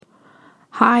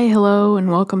Hi, hello, and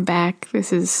welcome back.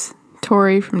 This is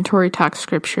Tori from Tori Talks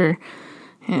Scripture,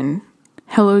 and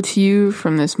hello to you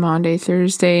from this Maundy,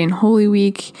 Thursday, and Holy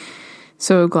Week.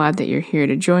 So glad that you're here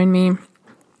to join me.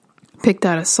 Picked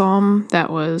out a psalm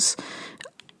that was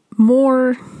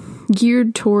more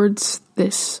geared towards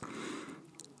this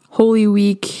Holy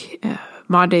Week,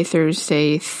 Maundy,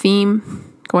 Thursday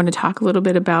theme. Going to talk a little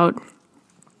bit about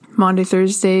Maundy,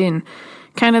 Thursday, and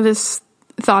kind of this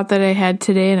thought that I had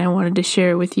today, and I wanted to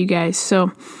share it with you guys.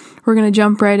 So we're going to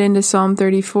jump right into Psalm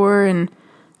 34, and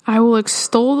I will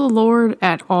extol the Lord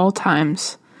at all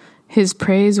times. His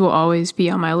praise will always be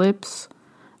on my lips.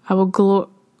 I will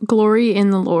glory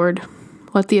in the Lord.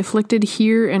 Let the afflicted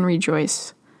hear and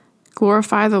rejoice.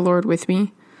 Glorify the Lord with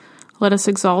me. Let us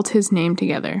exalt his name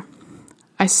together.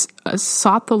 I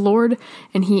sought the Lord,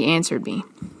 and he answered me.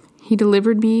 He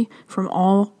delivered me from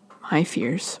all my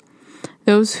fears.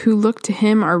 Those who look to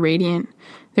him are radiant.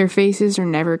 Their faces are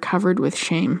never covered with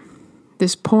shame.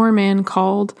 This poor man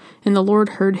called, and the Lord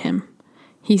heard him.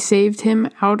 He saved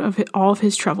him out of all of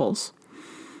his troubles.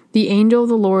 The angel of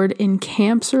the Lord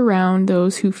encamps around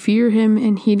those who fear him,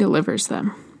 and he delivers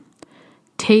them.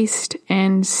 Taste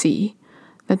and see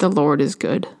that the Lord is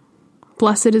good.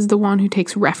 Blessed is the one who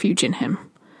takes refuge in him.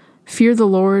 Fear the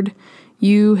Lord,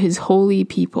 you his holy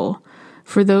people,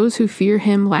 for those who fear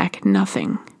him lack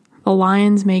nothing. The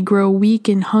lions may grow weak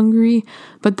and hungry,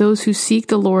 but those who seek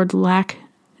the Lord lack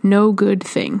no good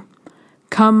thing.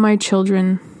 Come, my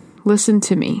children, listen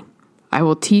to me. I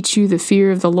will teach you the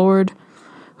fear of the Lord.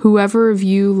 Whoever of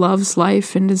you loves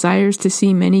life and desires to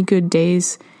see many good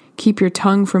days, keep your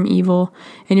tongue from evil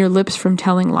and your lips from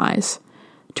telling lies.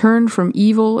 Turn from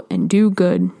evil and do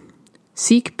good.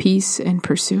 Seek peace and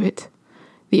pursue it.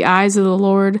 The eyes of the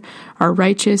Lord are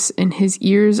righteous, and his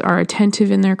ears are attentive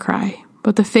in their cry.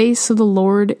 But the face of the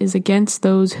Lord is against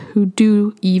those who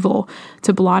do evil,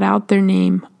 to blot out their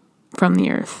name from the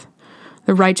earth.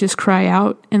 The righteous cry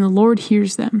out, and the Lord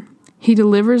hears them. He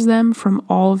delivers them from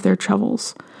all of their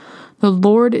troubles. The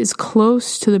Lord is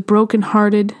close to the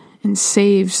brokenhearted and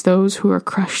saves those who are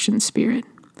crushed in spirit.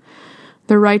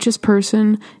 The righteous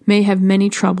person may have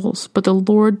many troubles, but the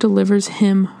Lord delivers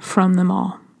him from them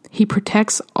all. He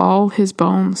protects all his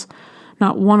bones.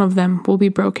 Not one of them will be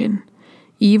broken.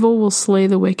 Evil will slay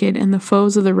the wicked, and the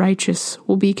foes of the righteous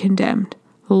will be condemned.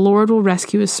 The Lord will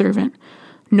rescue his servant.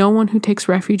 No one who takes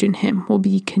refuge in him will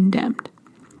be condemned.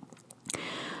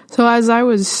 So as I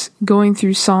was going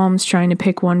through Psalms, trying to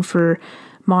pick one for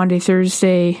Maundy,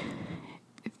 Thursday,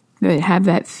 that have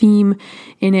that theme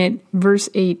in it, verse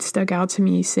 8 stuck out to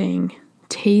me, saying,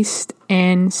 "Taste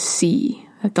and see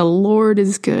that the Lord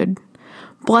is good.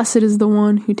 Blessed is the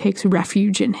one who takes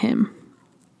refuge in him."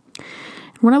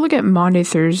 When I look at Maundy,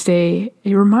 Thursday,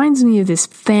 it reminds me of this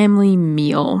family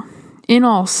meal in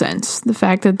all sense. The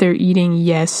fact that they're eating,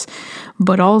 yes,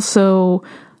 but also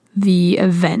the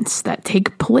events that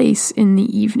take place in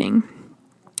the evening.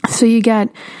 So you got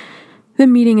the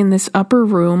meeting in this upper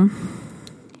room,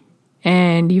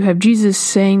 and you have Jesus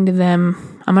saying to them,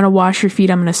 "I'm going to wash your feet,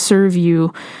 I'm going to serve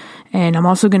you, and I'm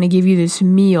also going to give you this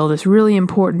meal, this really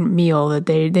important meal that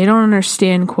they don't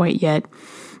understand quite yet."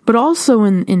 But also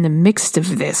in the midst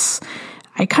of this,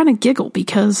 I kind of giggle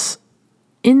because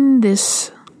in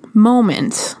this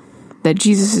moment that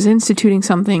Jesus is instituting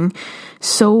something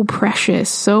so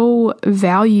precious, so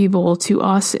valuable to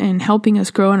us and helping us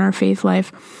grow in our faith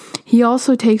life, he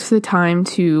also takes the time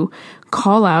to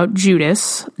call out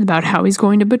Judas about how he's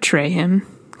going to betray him,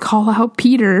 call out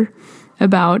Peter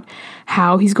about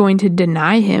how he's going to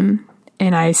deny him.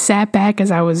 And I sat back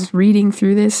as I was reading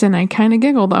through this, and I kind of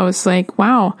giggled. I was like,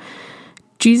 wow,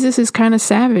 Jesus is kind of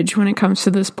savage when it comes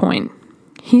to this point.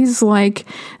 He's like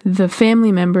the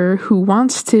family member who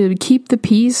wants to keep the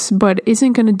peace, but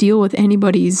isn't going to deal with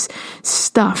anybody's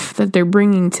stuff that they're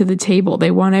bringing to the table.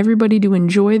 They want everybody to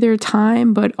enjoy their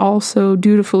time, but also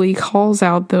dutifully calls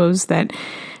out those that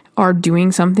are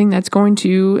doing something that's going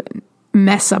to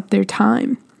mess up their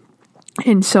time.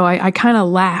 And so I kind of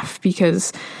laugh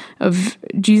because of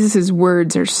Jesus's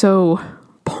words are so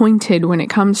pointed when it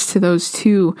comes to those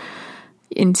two,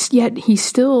 and yet he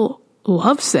still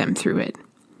loves them through it.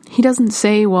 He doesn't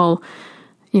say, well,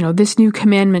 this new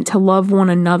commandment to love one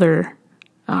another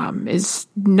is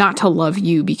not to love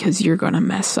you because you're going to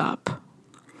mess up.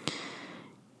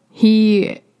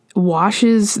 He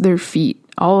washes their feet,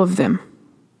 all of them,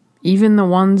 even the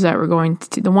ones that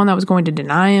the one that was going to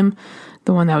deny him,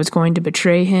 the one that was going to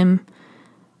betray him.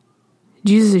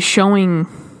 Jesus is showing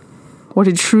what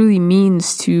it truly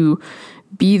means to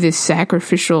be this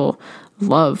sacrificial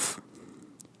love.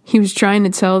 He was trying to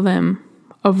tell them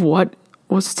of what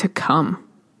was to come.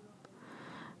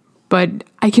 But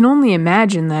I can only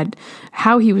imagine that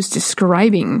how he was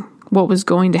describing what was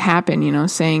going to happen,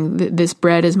 saying this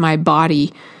bread is my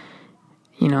body,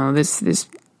 this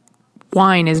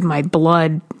wine is my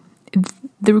blood.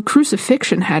 The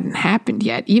crucifixion hadn't happened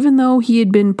yet, even though he had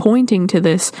been pointing to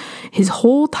this his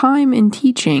whole time in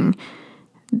teaching.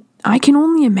 I can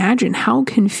only imagine how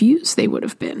confused they would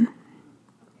have been.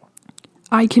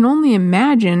 I can only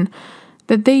imagine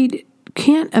that they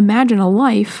can't imagine a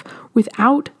life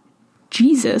without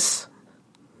Jesus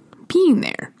being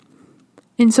there.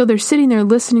 And so they're sitting there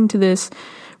listening to this,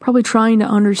 probably trying to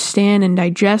understand and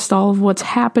digest all of what's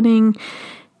happening,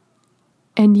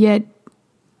 and yet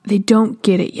they don't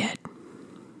get it yet.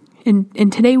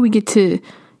 And today we get to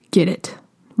get it.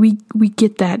 We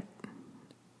get that,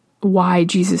 why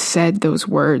Jesus said those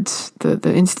words,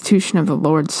 the institution of the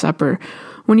Lord's Supper.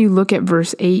 When you look at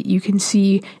verse 8, you can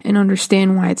see and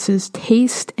understand why it says,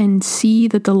 "Taste and see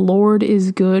that the Lord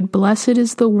is good. Blessed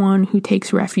is the one who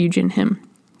takes refuge in him."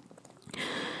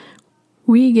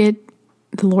 We get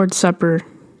the Lord's Supper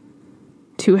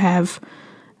to have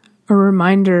a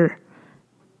reminder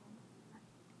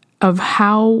of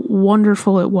how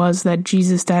wonderful it was that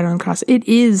Jesus died on the cross. It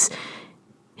is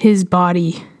his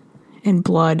body and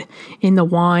blood in the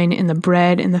wine and the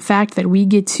bread, and the fact that we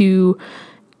get to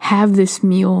have this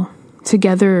meal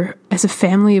together as a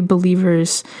family of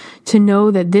believers, to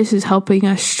know that this is helping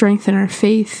us strengthen our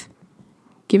faith,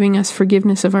 giving us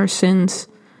forgiveness of our sins.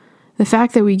 The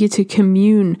fact that we get to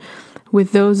commune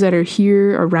with those that are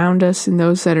here around us and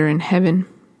those that are in heaven.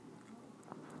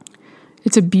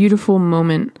 It's a beautiful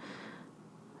moment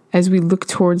as we look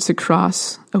towards the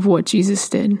cross of what Jesus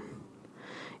did.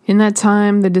 In that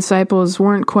time, the disciples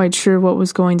weren't quite sure what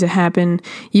was going to happen,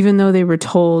 even though they were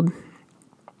told.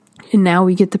 And now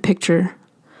we get the picture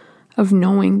of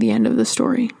knowing the end of the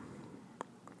story.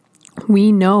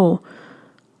 We know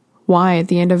why at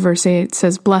the end of verse 8 it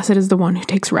says, "Blessed is the one who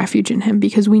takes refuge in him,"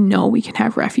 because we know we can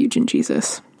have refuge in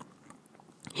Jesus.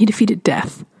 He defeated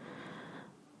death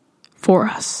for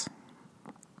us,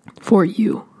 for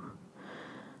you.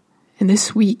 And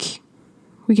this week,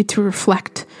 we get to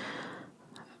reflect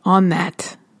on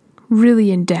that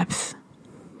really in depth.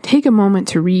 Take a moment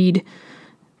to read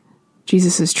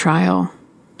Jesus' trial,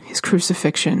 his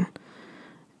crucifixion,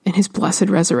 and his blessed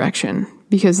resurrection,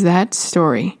 because that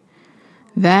story,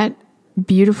 that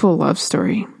beautiful love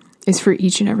story, is for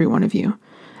each and every one of you.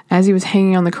 As he was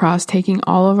hanging on the cross, taking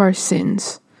all of our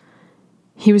sins,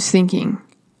 he was thinking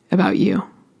about you,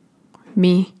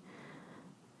 me,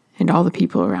 and all the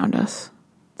people around us.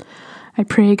 I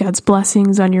pray God's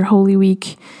blessings on your Holy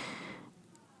Week,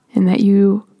 and that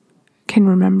you can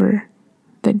remember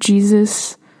that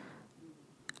Jesus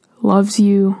loves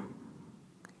you,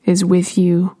 is with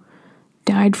you,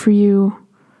 died for you,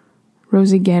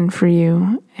 rose again for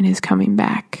you, and is coming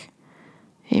back.